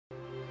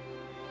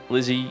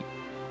Lizzie,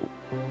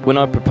 when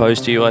I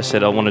proposed to you, I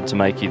said I wanted to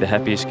make you the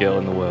happiest girl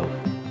in the world.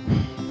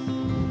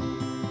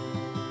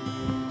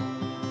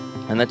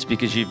 And that's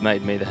because you've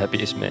made me the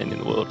happiest man in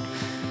the world.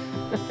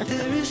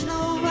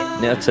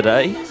 Now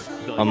today,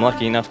 I'm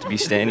lucky enough to be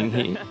standing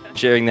here,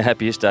 sharing the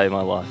happiest day of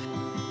my life.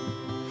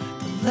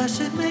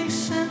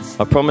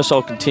 I promise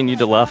I'll continue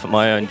to laugh at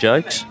my own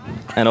jokes,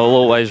 and I'll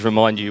always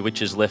remind you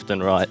which is left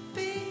and right.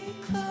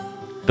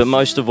 But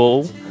most of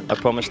all, I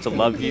promise to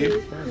love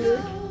you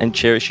and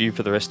cherish you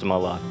for the rest of my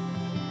life.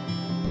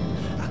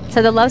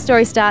 So the love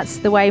story starts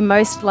the way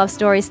most love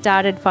stories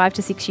started 5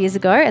 to 6 years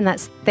ago, and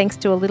that's thanks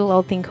to a little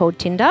old thing called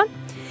Tinder.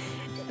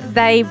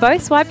 They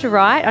both swiped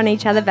right on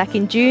each other back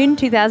in June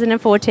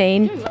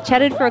 2014,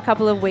 chatted for a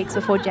couple of weeks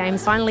before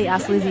James finally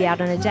asked Lizzie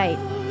out on a date.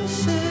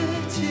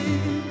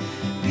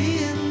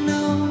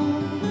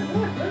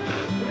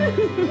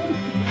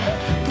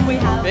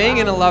 Being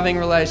in a loving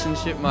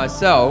relationship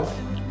myself,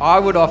 I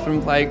would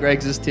often play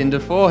Greg's Tinder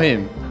for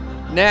him.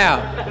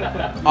 Now,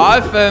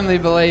 I firmly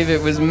believe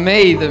it was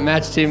me that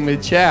matched him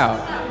with Chow.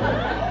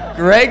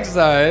 Greg's,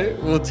 though,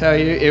 will tell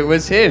you it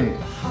was him.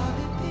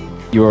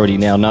 You already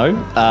now know.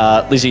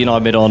 Lizzie and I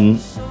met on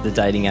the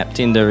dating app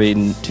Tinder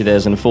in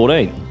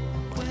 2014.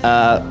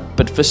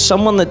 But for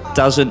someone that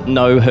doesn't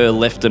know her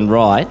left and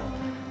right,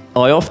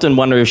 I often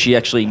wonder if she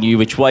actually knew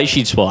which way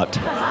she'd swiped.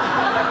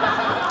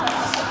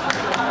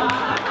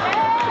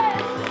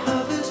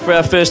 For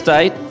our first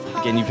date,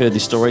 again, you've heard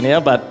this story now,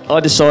 but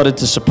I decided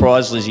to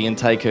surprise Lizzie and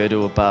take her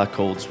to a bar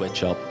called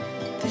Sweatshop.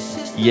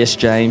 Yes,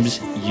 James,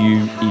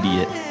 you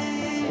idiot.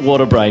 What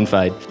a brain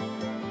fade.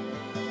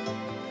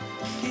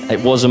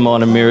 It was a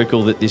minor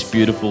miracle that this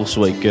beautiful,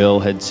 sweet girl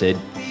had said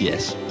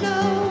yes.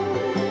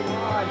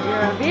 Oh,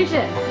 you're a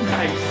vision.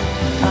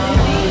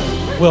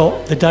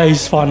 Well, the day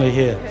is finally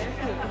here.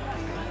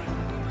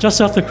 Just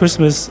after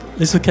Christmas,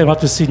 Lizzie came up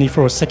to Sydney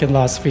for a second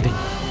last fitting.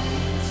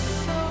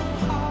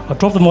 I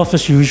dropped them off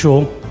as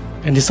usual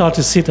and decided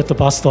to sit at the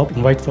bus stop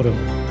and wait for them.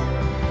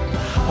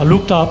 I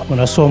looked up when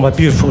I saw my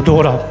beautiful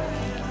daughter,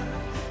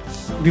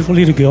 beautiful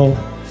little girl,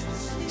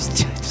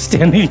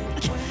 standing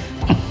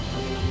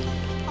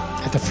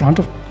at the front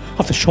of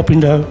the shop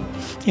window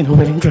in her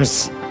wedding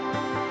dress.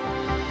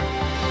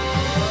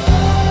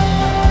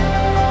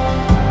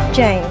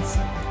 James,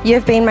 you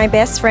have been my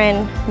best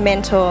friend,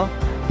 mentor,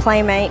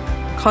 playmate,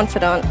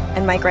 confidant,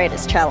 and my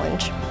greatest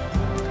challenge.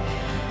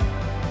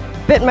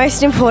 But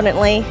most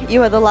importantly,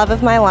 you are the love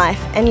of my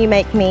life and you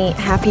make me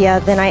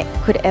happier than I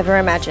could ever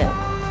imagine.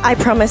 I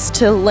promise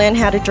to learn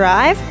how to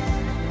drive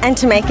and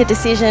to make a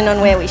decision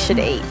on where we should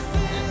eat.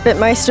 But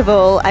most of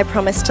all, I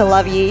promise to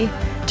love you,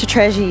 to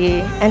treasure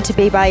you, and to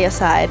be by your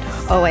side,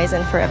 always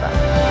and forever.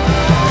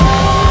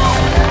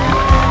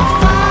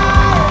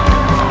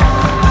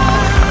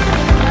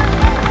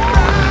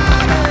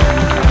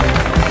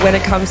 When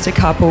it comes to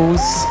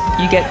couples,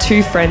 you get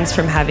two friends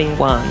from having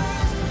one.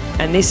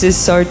 And this is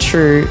so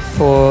true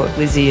for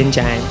Lizzie and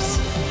James.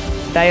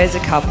 They as a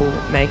couple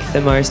make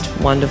the most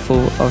wonderful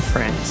of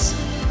friends.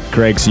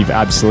 Greg's, you've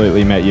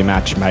absolutely met your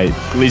match, mate.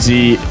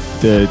 Lizzie,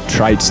 the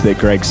traits that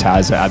Greg's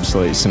has are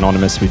absolutely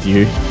synonymous with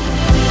you.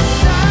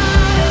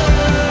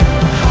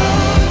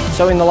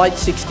 So in the late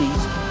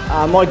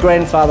 60s, my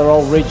grandfather,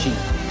 old Reggie,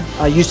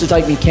 used to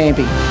take me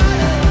camping.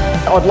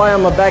 I'd lay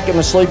on my back in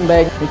my sleeping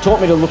bag. He taught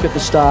me to look at the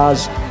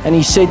stars, and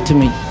he said to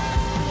me,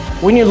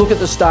 when you look at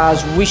the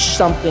stars, wish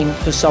something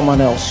for someone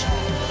else.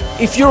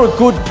 If you're a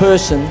good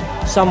person,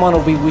 someone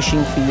will be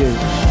wishing for you.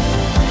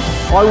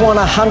 I want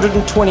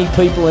 120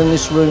 people in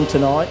this room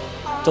tonight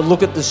to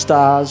look at the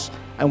stars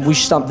and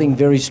wish something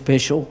very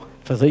special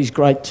for these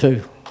great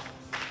two.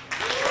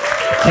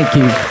 Thank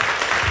you.